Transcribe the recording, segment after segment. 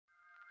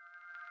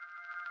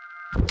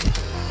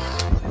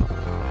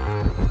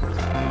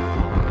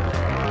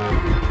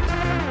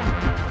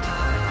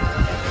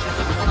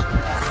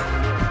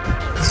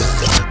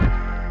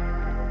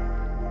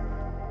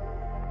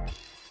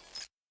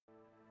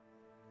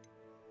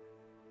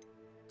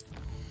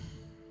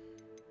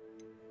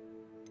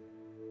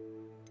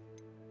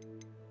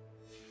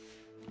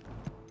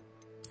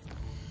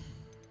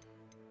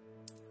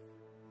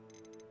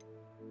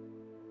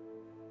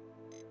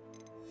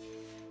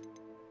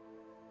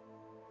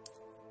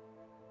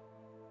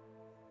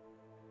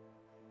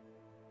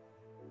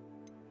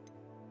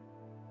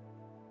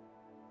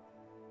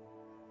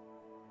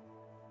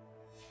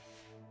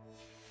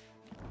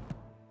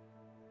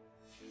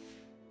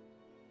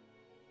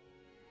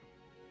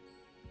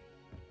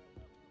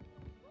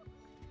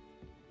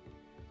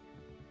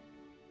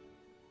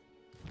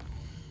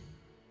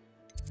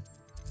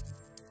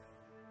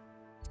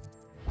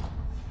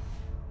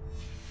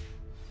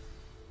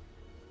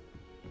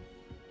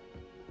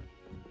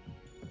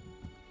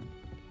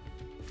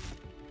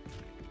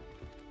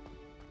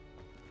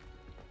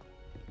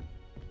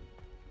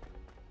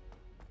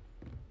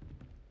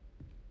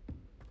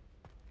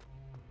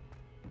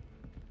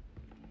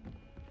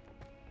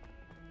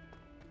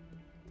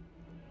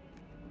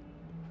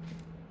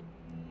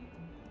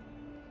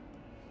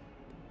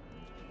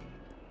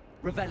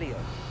Revelio.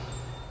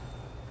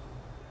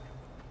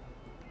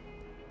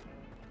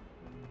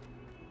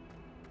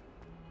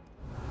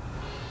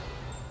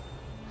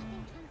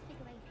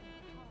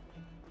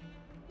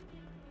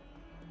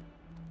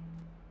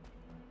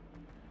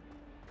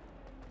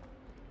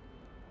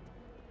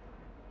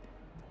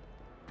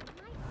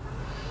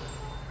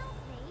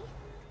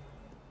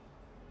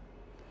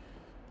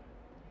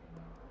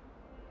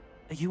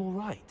 Are you all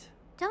right?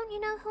 Don't you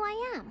know who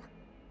I am?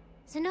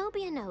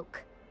 Zenobia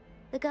Noke.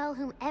 The girl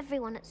whom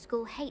everyone at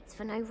school hates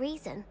for no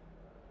reason.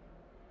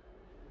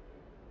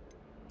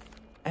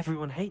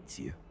 Everyone hates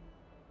you?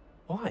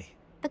 Why?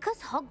 Because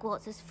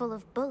Hogwarts is full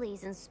of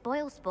bullies and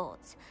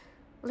spoilsports.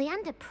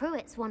 Leander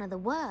Pruitt's one of the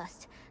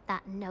worst,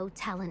 that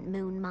no-talent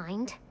moon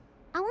mind.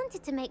 I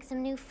wanted to make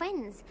some new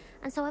friends,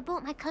 and so I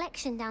brought my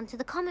collection down to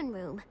the common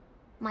room.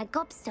 My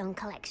Gobstone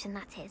collection,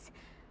 that is.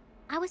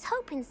 I was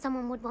hoping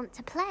someone would want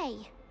to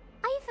play.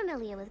 Are you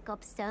familiar with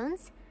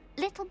Gobstones?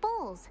 Little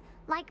balls,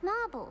 like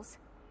marbles.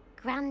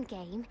 Grand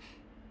game.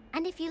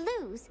 And if you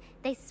lose,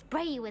 they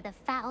spray you with a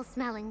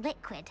foul-smelling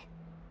liquid.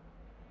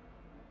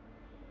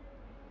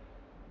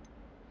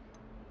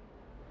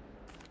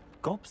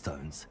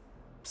 Gobstones?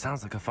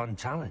 Sounds like a fun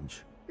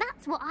challenge.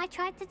 That's what I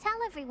tried to tell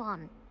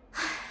everyone.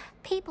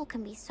 People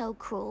can be so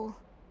cruel.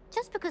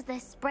 Just because they're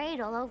sprayed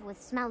all over with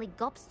smelly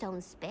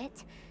Gobstone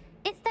spit,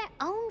 it's their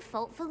own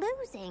fault for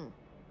losing.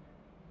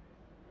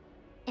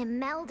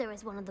 Imelda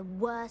is one of the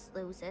worst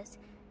losers.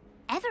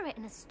 Everett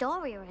and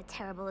Astoria are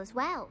terrible as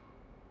well.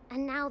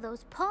 And now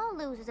those poor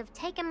losers have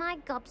taken my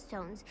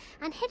Gobstones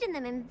and hidden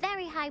them in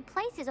very high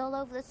places all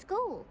over the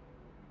school.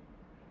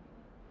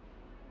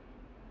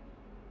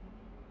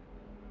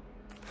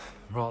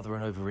 Rather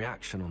an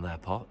overreaction on their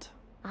part.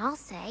 I'll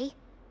say.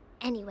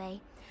 Anyway,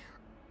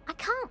 I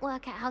can't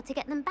work out how to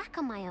get them back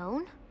on my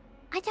own.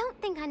 I don't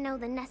think I know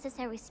the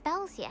necessary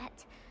spells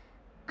yet.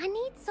 I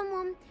need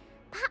someone,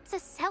 perhaps a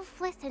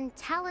selfless and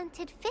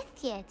talented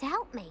 5th year to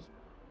help me.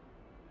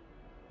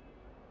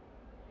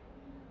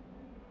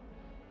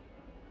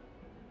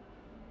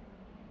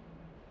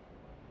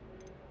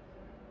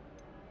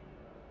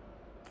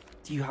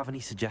 Do you have any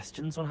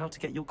suggestions on how to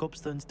get your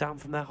Gobstones down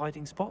from their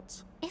hiding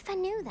spots? If I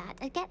knew that,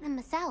 I'd get them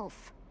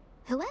myself.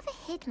 Whoever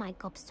hid my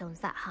Gobstones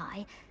that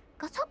high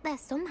got up there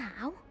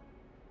somehow.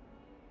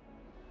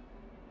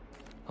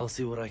 I'll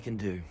see what I can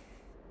do.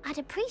 I'd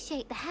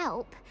appreciate the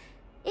help.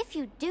 If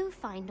you do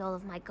find all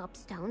of my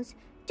Gobstones,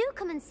 do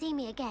come and see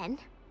me again.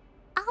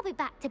 I'll be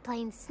back to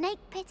playing Snake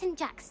Pit and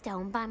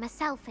Jackstone by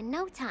myself in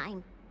no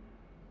time.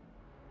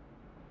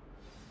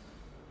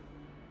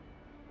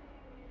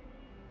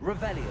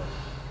 Revelio.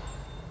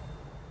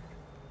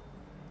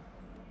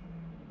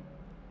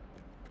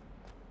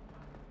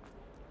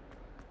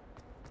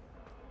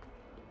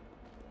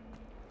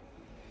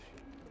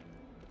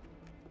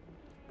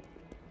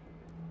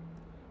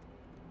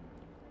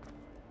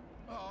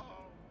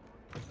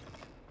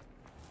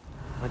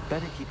 I'd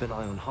better keep an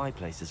eye on high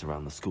places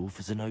around the school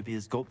for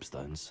Zenobia's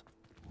Gobstones.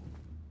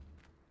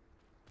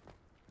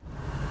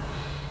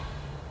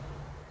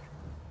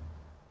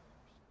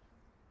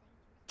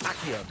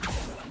 Accio.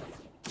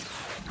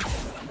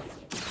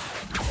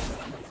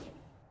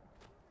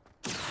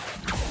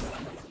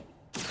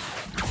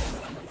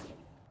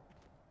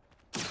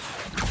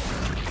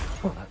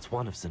 Well, that's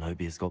one of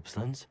Zenobia's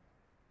Gobstones.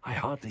 I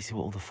hardly see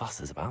what all the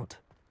fuss is about.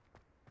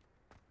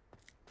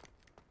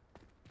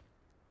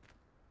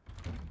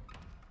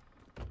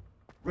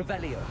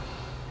 Revelio.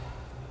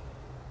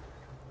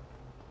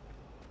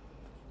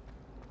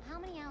 How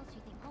many owls do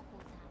you think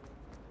Hogwarts has?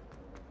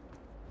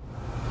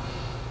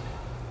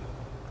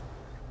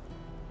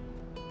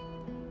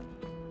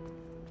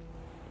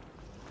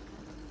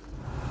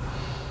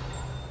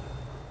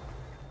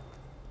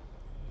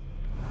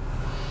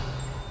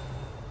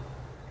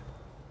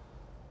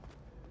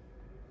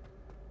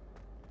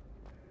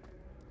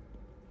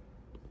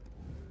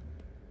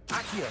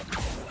 Accio.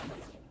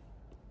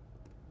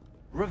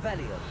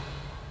 Revelio.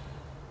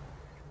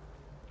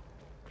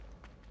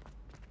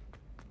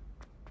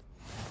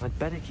 I'd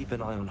better keep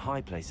an eye on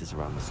high places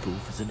around the school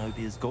for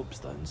Zenobia's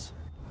Gobstones.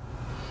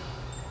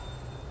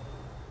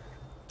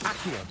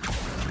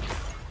 Accio.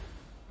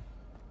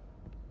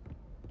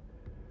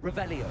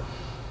 Revelio.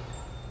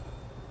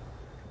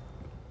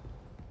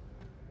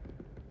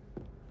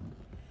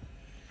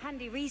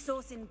 Handy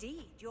resource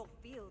indeed, your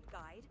field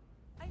guide.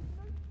 I'm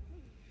so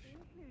pleased to be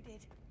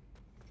included.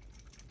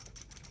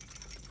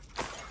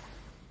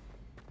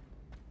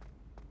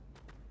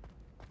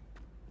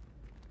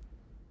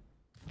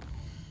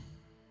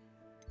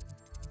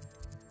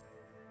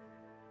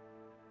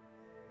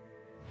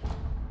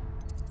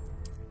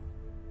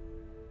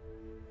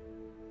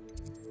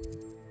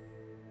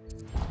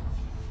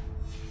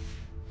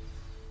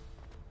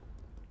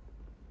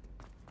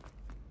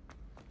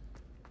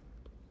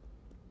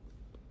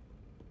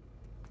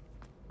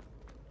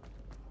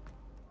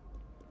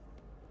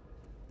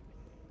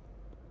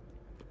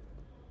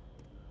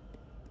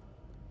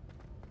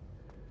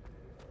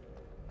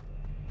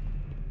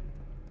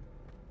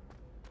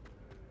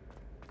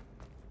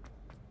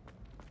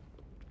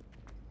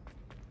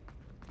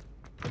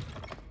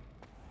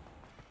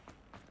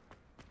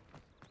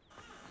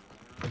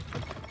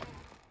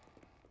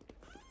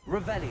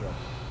 Revelio.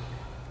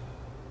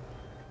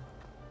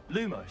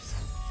 Lumos.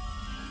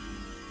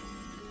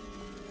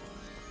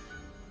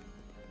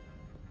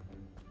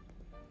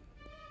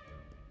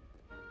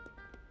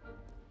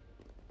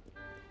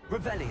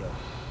 Revelio.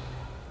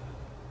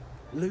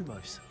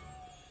 Lumos.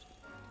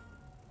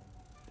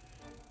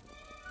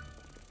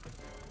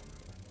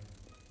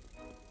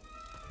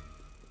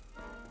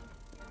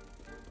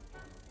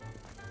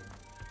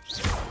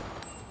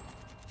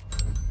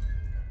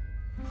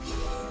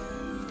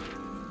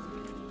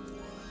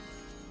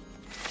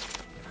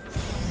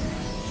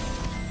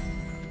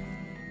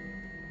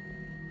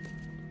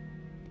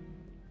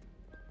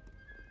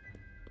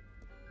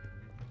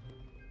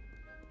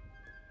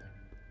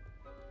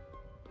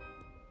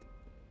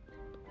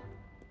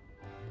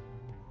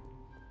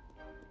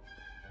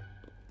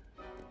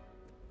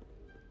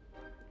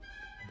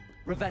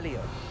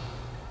 Revelio.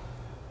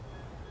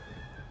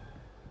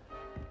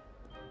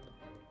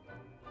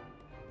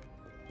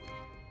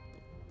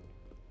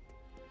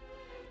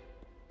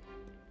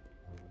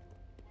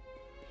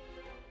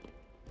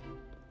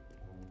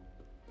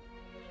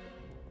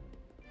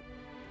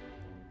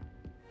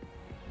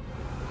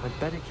 I'd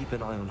better keep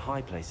an eye on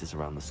high places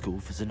around the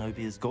school for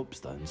Zenobia's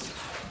Gobstones.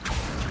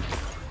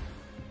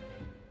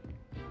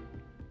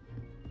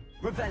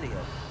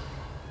 Revelio.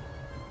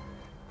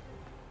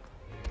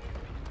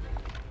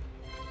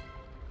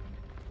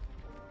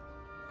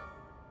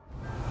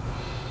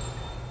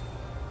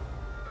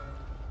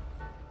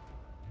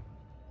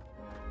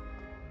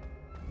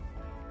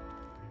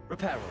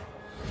 Reparo.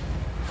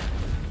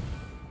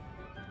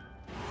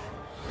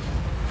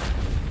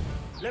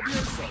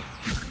 Levioso.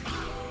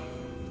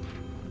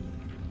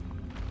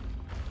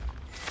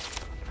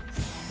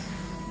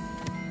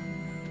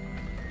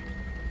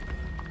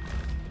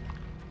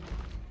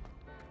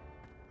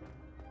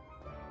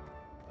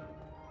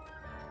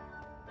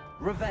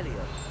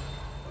 Revelio.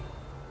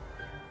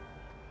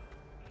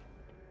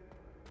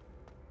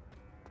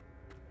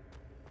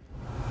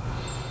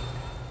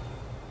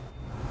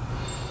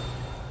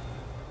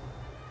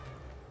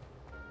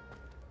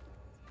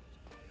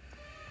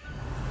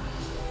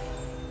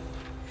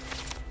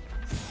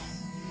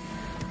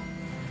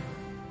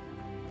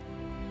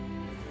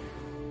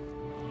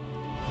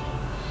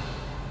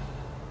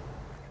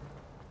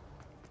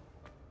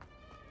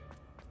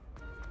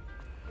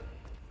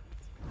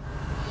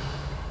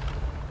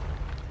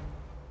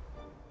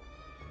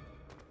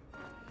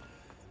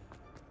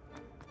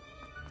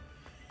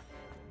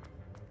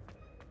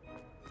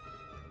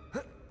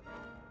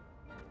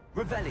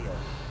 Revelio.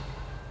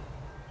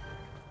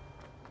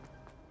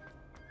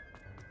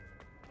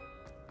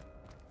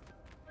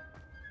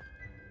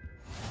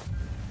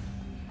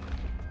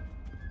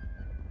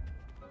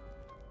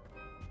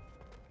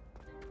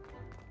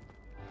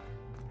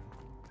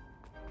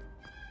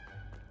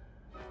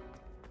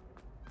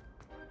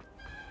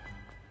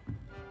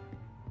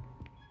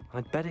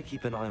 I'd better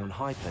keep an eye on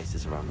high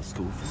places around the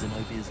school for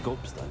Zenobia's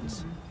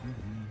Gobstones.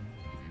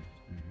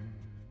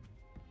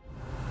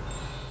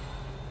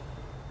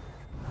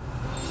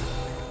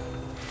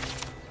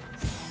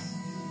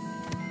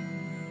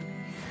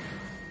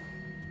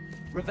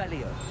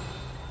 Revelio.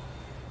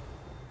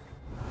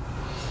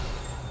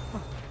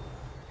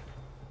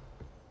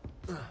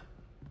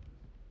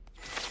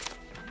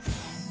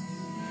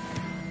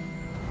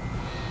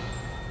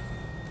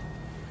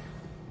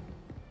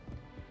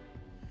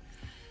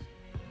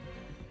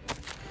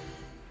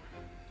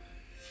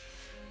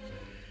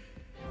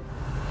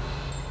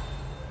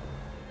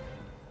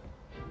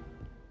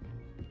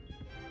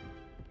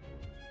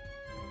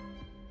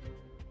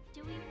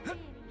 Do we really?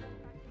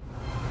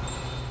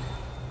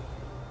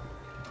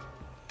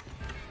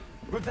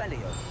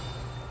 Revelio.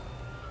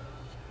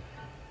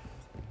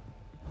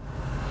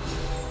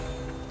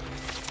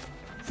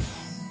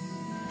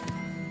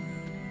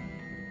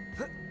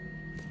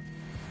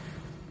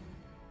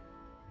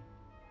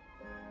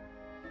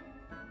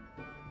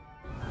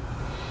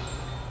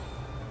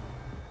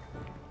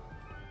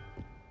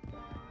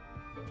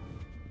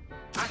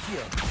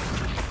 Accio.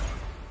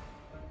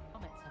 I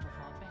met some of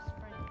my best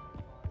friends.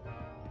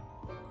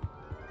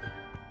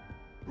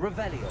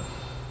 Revelio.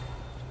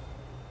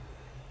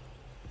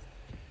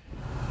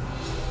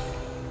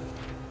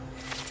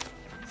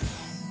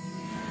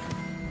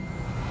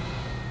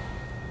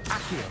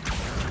 Accio.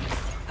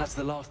 That's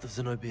the last of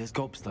Zenobia's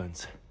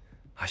Gobstones.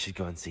 I should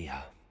go and see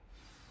her.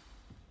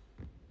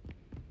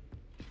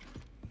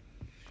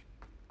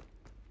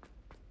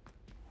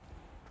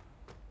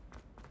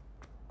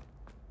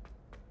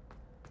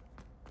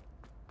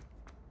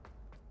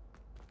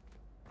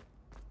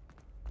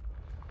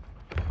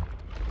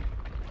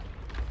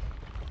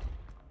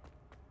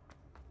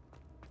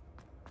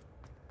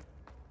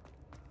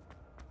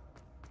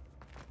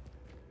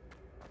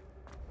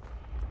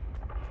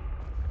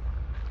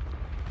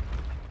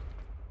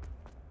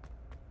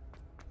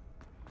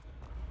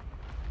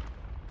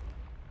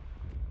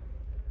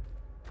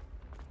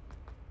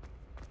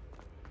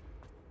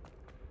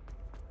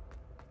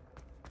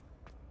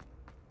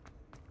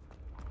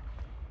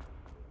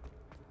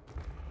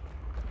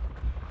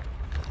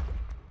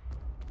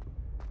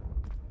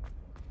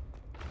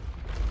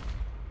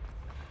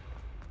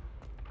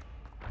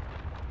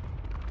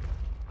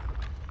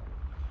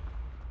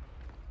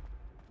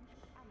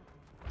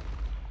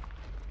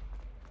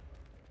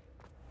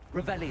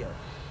 Revelio.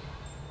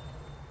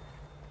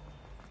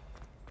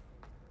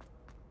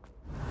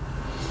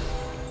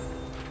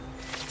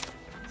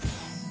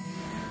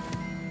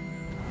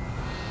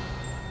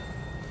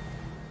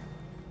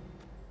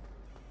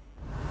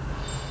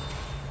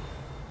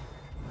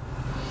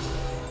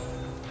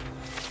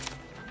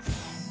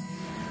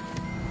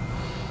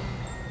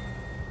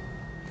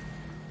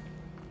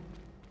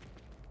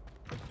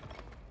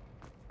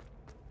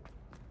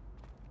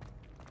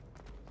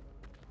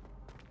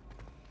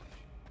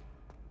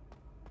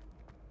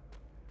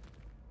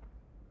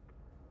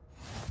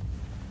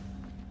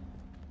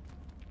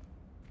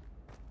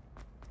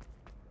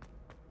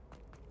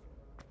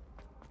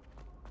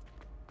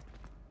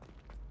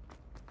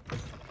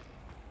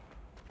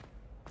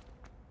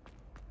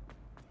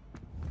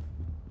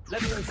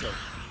 Levioso.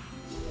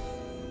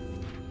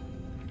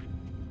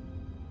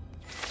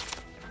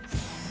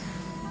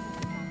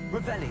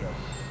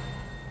 Revelio.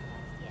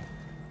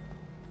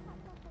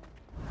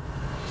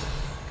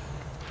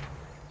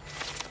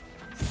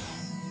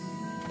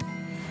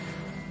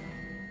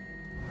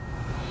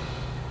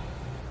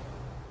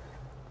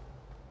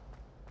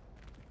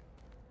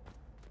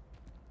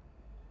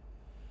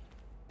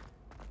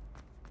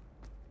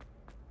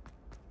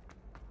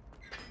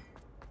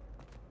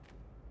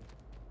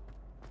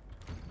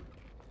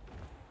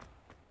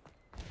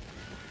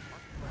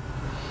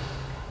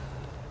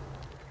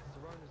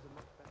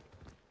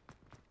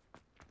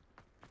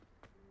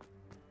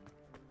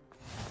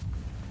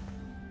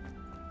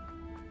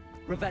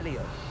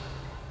 Revelio.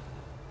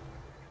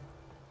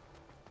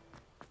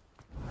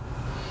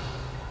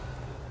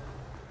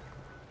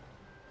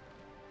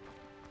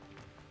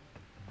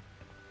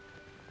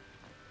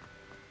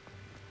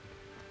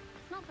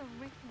 It's not the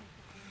written.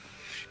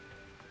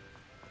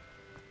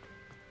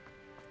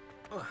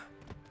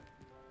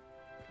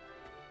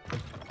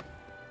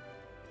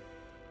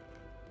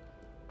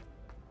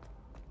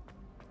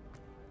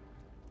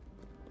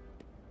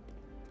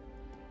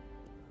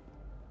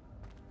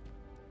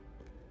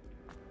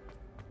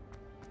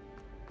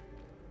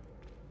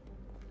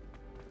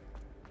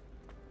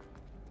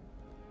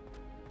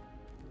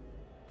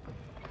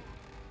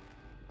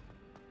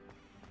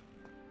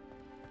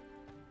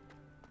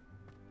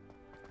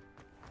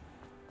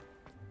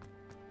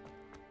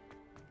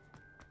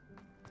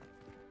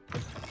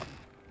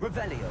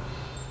 Revelio.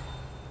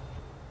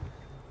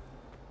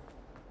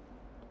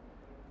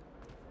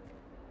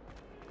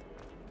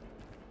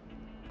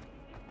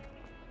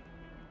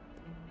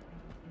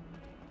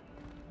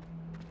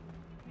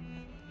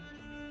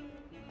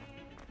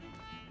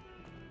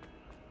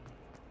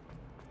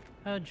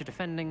 Heard you're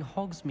defending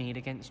Hogsmeade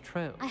against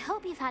True. I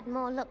hope you've had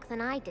more luck than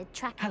I did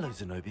tracking. Hello,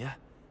 Zenobia.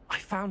 I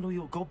found all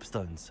your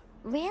Gobstones.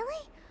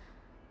 Really?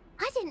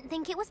 I didn't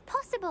think it was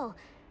possible.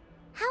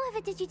 However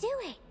did you do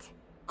it?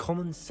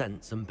 Common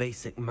sense and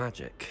basic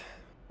magic.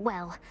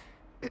 Well,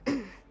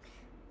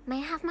 may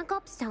I have my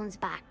Gobstones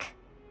back?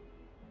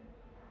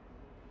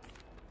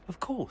 Of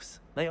course.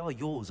 They are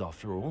yours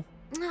after all.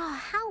 Oh,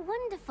 how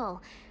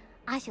wonderful.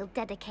 I shall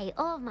dedicate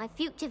all of my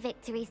future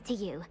victories to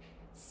you.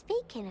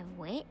 Speaking of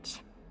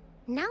which,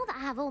 now that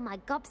I have all my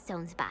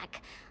Gobstones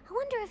back, I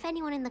wonder if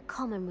anyone in the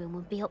common room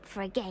would be up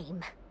for a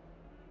game.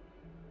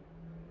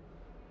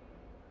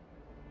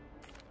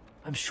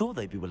 I'm sure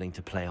they'd be willing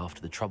to play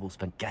after the trouble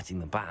spent getting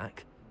them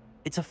back.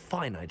 It's a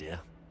fine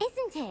idea.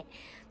 Isn't it?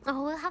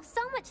 Oh, we'll have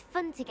so much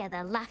fun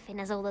together, laughing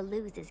as all the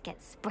losers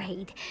get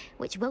sprayed,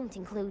 which won't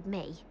include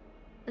me.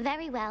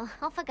 Very well,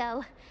 off I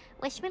go.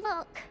 Wish me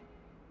luck.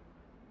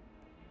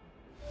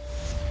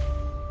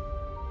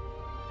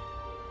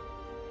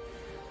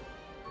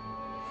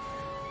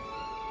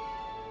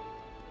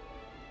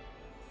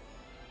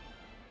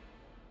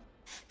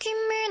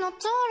 Kimi no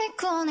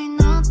虜に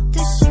な